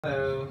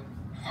Hello.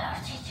 Hello,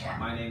 teacher.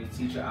 My name is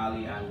Teacher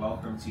Ali and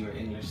welcome to your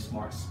English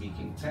Smart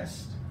Speaking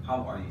test.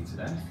 How are you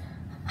today?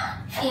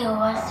 I'm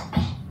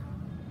philosophy.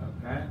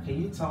 Okay.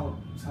 Can you tell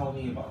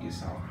me about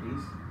yourself,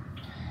 please?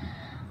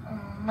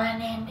 My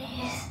name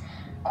is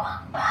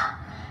Quang.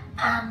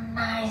 I'm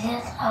 9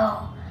 years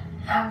old.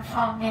 I'm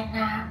from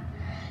Vietnam.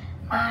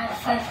 My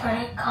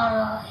favorite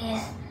color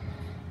is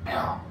blue.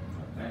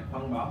 Okay.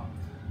 Quang,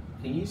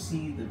 can you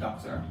see the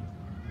doctor?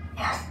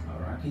 Yes.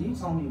 Alright. Can you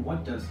tell me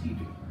what does he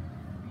do?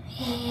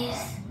 He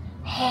is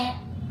head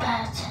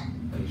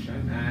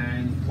patient.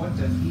 And what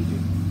does he do?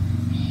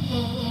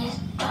 He is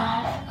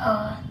drive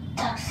a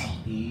taxi.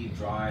 He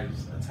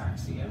drives a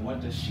taxi. And what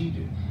does she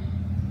do?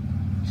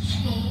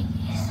 She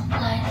is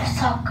playing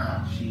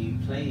soccer. She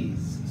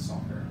plays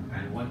soccer.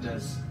 And what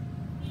does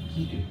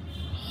he do?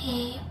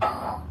 He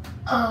built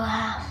a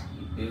house.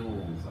 He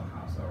builds a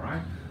house.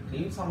 Alright.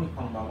 Can you tell me,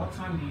 Quang, what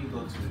time do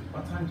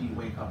you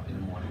wake up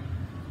in the morning?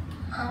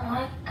 I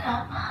wake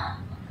up at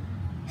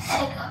 6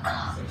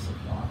 o'clock. 6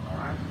 o'clock,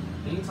 alright.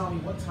 Can you tell me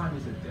what time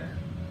is it there?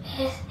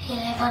 It's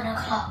 11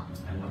 o'clock.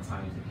 And what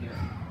time is it here?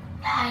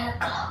 9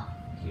 o'clock.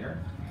 Here?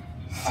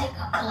 6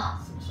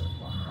 o'clock. 6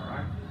 o'clock,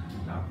 alright.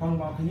 Now,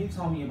 Quang, can you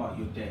tell me about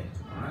your day,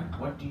 alright?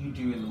 What do you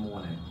do in the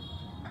morning?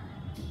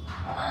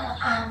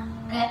 I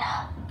get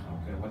up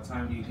Okay, what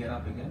time do you get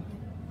up again?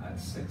 At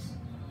 6?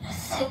 at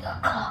 6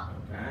 o'clock.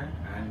 Okay,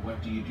 and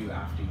what do you do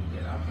after you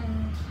get up?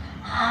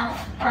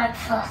 Have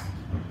breakfast.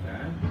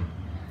 Okay.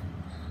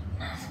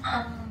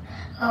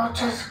 Go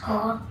to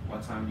school.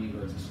 What time do you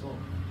go to school?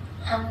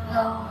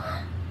 Go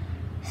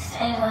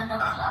 7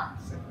 o'clock.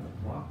 7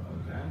 o'clock,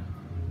 okay.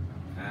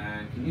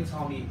 And can you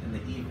tell me in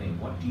the evening,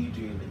 what do you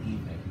do in the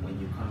evening when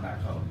you come back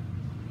home?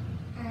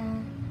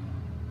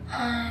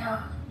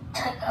 I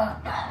take a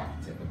bath.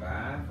 Take a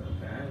bath,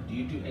 okay. Do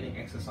you do any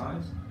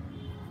exercise?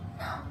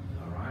 No.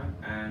 Alright,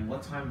 and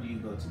what time do you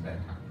go to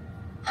bed?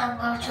 I'm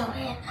going to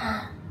bed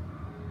at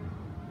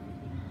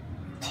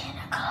 10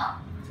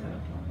 o'clock. 10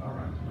 o'clock,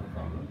 alright, no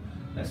problem.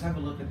 Let's have a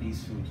look at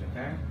these foods,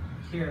 okay?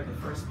 Here,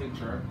 the first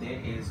picture, there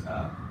is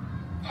a...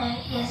 There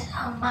is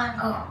a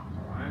mango.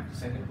 Alright,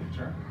 second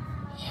picture.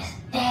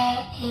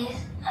 There is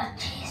a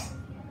cheese.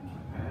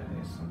 Okay,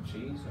 there's some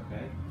cheese,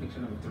 okay. Picture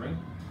number 3.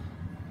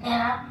 There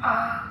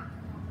are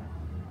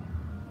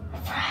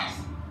fries.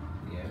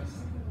 Yes.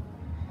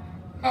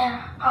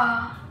 There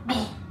are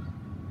beans.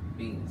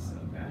 Beans,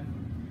 okay.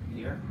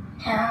 Here.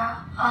 There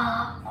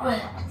are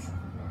grapes.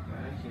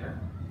 Okay, here.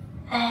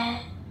 There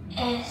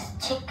is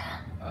chicken.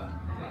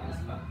 There is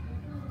a...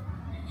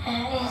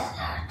 There is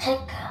a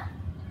chicken.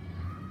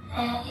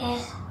 There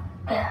is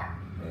bear.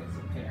 There's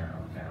a pear,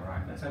 okay,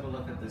 alright. Let's have a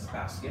look at this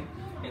basket.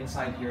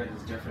 Inside here,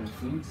 there's different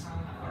foods,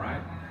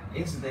 alright.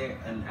 Is there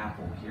an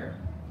apple here?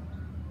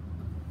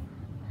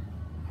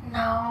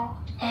 No,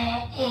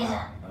 there isn't.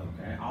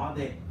 Okay. Are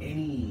there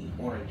any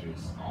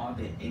oranges? Are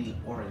there any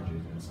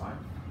oranges inside?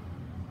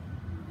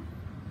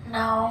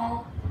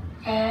 No,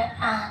 there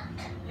aren't.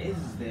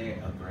 Is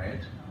there a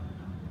bread?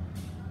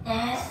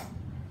 Yes,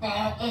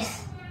 there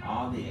is.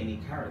 Are there any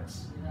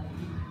carrots?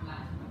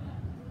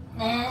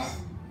 Yes,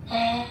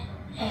 there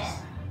is.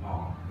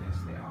 Oh, yes,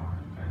 they are.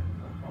 Okay,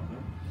 no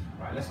problem.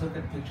 Right, let's look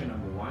at picture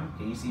number 1.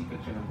 Can you see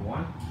picture number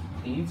 1?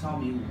 Can you tell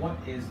me what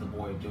is the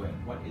boy doing?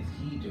 What is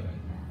he doing?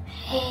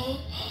 He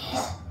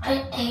is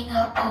reading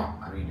a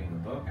book. Reading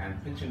a book.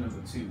 And picture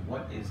number 2,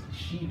 what is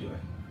she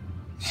doing?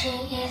 She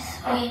is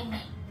swimming.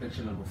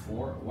 Picture number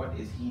 4, what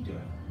is he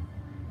doing?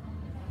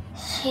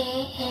 She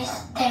is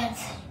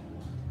dancing.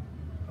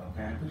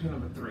 Okay, and picture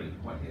number 3,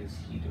 what is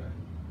he doing?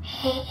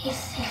 He is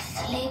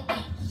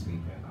sleeping.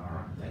 Sleeping.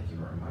 Alright, thank you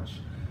very much.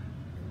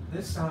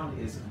 This sound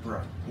is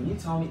bruh. Can you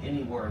tell me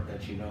any word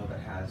that you know that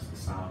has the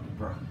sound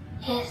bruh?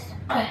 Is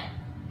bread.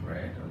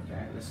 Bread,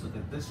 okay. Let's look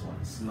at this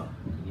one, smell.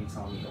 Can you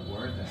tell me a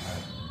word that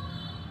has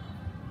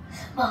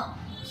Small.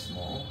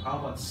 small? How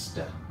about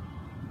st?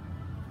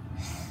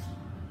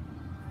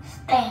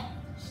 Stand.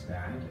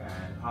 Stand.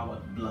 And how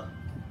about bluh?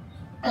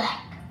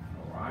 Black.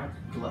 Alright,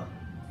 gluh.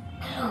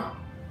 Blue.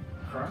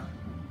 Cruh.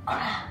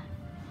 Crab.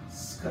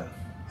 Scuh.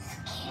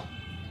 Skin.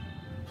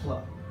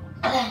 Pluh.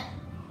 Plant.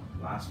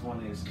 Last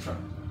one is tr.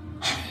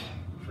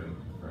 Tree.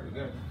 Very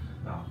good.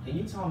 Now, can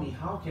you tell me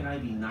how can I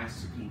be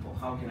nice to people?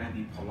 How can I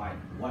be polite?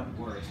 What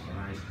words can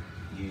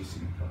I use to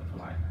be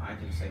polite? I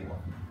can say what?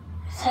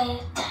 Say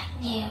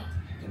thank you.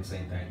 I can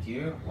say thank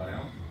you. What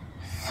else?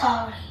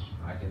 Sorry.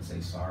 I can say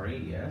sorry,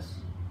 yes.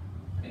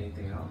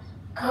 Anything else?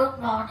 Good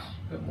morning.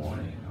 Good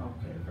morning.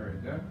 Okay, very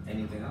good.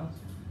 Anything else?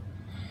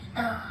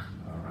 No.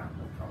 Alright,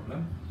 no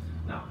problem.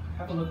 Now,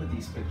 have a look at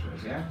these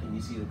pictures, yeah? Can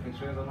you see the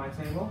pictures on my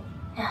table?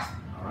 Yes.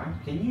 Alright.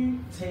 Can you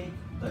take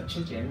the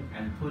chicken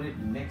and put it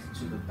next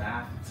to the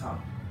bathtub?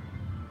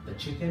 The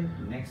chicken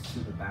next to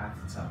the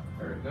bathtub.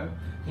 Very good.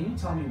 Can you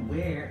tell me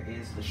where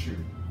is the shoe?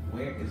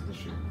 Where is the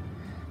shoe?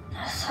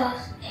 The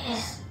sauce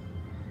is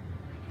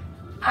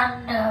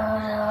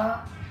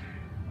under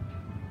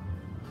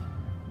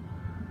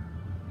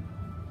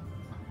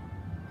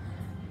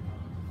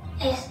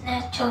it's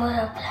next to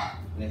the plant.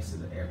 Next to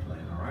the airplane,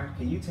 alright?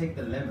 Can you take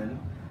the lemon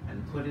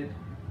and put it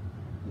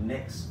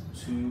next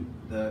to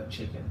the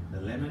chicken.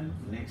 The lemon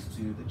next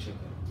to the chicken.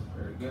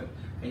 Very good.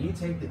 Can you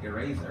take the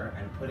eraser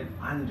and put it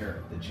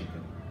under the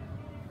chicken?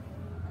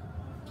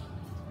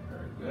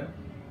 Very good.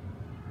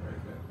 Very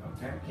good.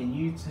 Okay. Can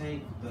you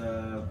take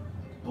the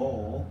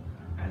bowl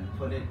and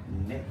put it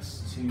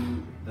next to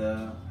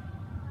the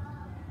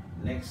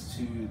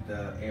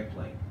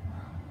airplane?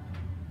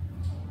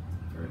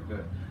 Very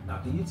good. Now,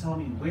 can you tell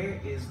me where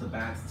is the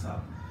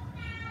bathtub?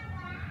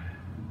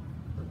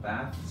 The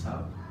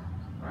bathtub,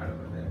 right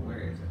over there. Where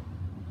is it?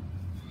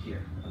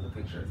 Here on the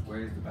picture.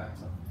 Where is the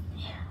bathtub?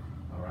 Here.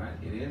 All right.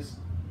 It is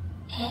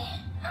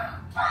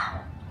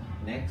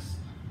next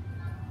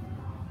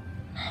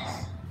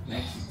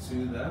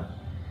to the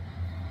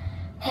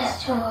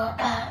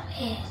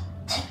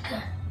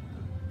chicken.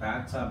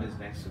 bathtub is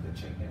next to the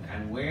chicken.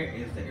 And where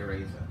is the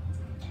eraser?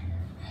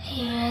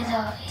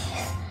 Eraser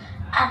is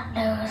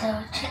under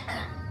the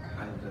chicken.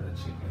 Under the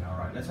chicken. All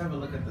right. Let's have a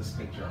look at this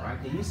picture. All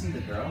right. Can you see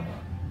the girl?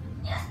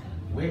 Yes.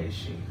 Where is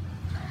she?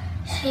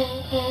 She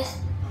is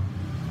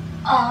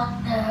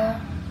on the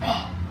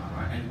bed. All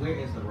right. And where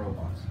is the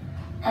robot?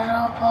 The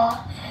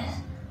robot is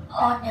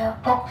on the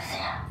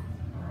bookshelf.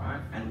 All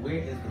right. And where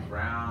is the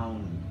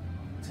brown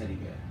teddy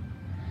bear?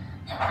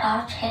 The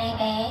brown teddy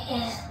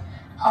bear is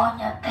on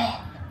the bed.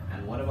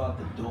 And what about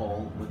the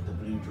doll with the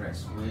blue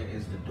dress? Where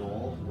is the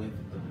doll with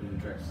the blue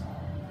dress?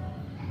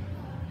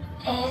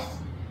 Is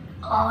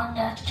on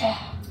the chair.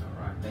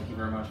 All right. Thank you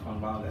very much,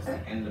 Quang. That's the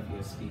end of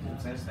your speaking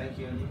test. Thank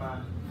you and goodbye.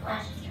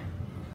 Question.